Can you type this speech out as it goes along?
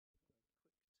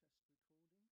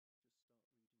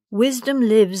Wisdom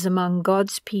lives among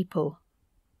God's people.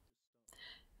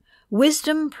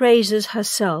 Wisdom praises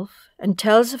herself and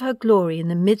tells of her glory in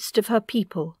the midst of her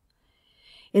people.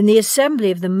 In the assembly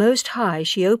of the Most High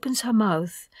she opens her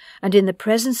mouth, and in the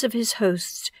presence of his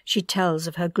hosts she tells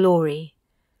of her glory.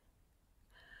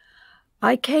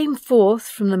 I came forth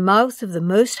from the mouth of the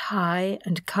Most High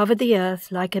and covered the earth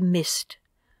like a mist.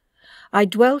 I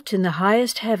dwelt in the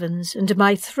highest heavens, and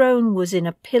my throne was in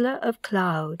a pillar of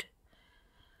cloud.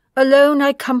 Alone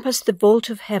I compassed the vault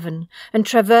of heaven, and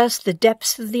traversed the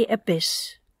depths of the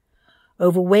abyss.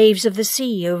 Over waves of the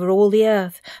sea, over all the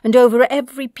earth, and over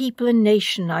every people and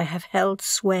nation I have held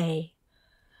sway.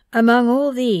 Among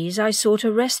all these I sought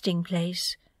a resting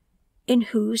place. In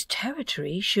whose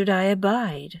territory should I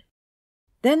abide?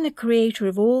 Then the Creator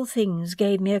of all things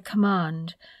gave me a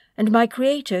command, and my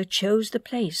Creator chose the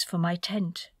place for my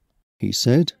tent. He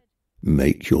said,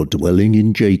 "Make your dwelling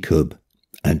in Jacob,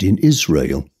 and in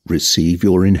Israel receive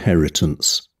your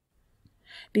inheritance."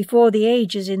 Before the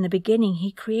ages in the beginning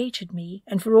he created me,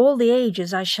 and for all the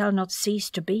ages I shall not cease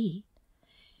to be.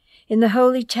 In the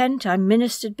holy tent I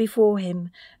ministered before him,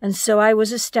 and so I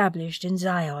was established in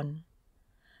Zion.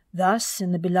 Thus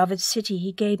in the beloved city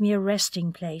he gave me a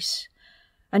resting place,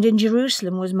 and in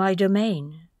Jerusalem was my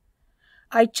domain.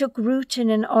 I took root in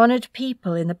an honoured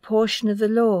people in the portion of the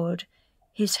Lord,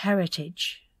 his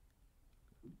heritage.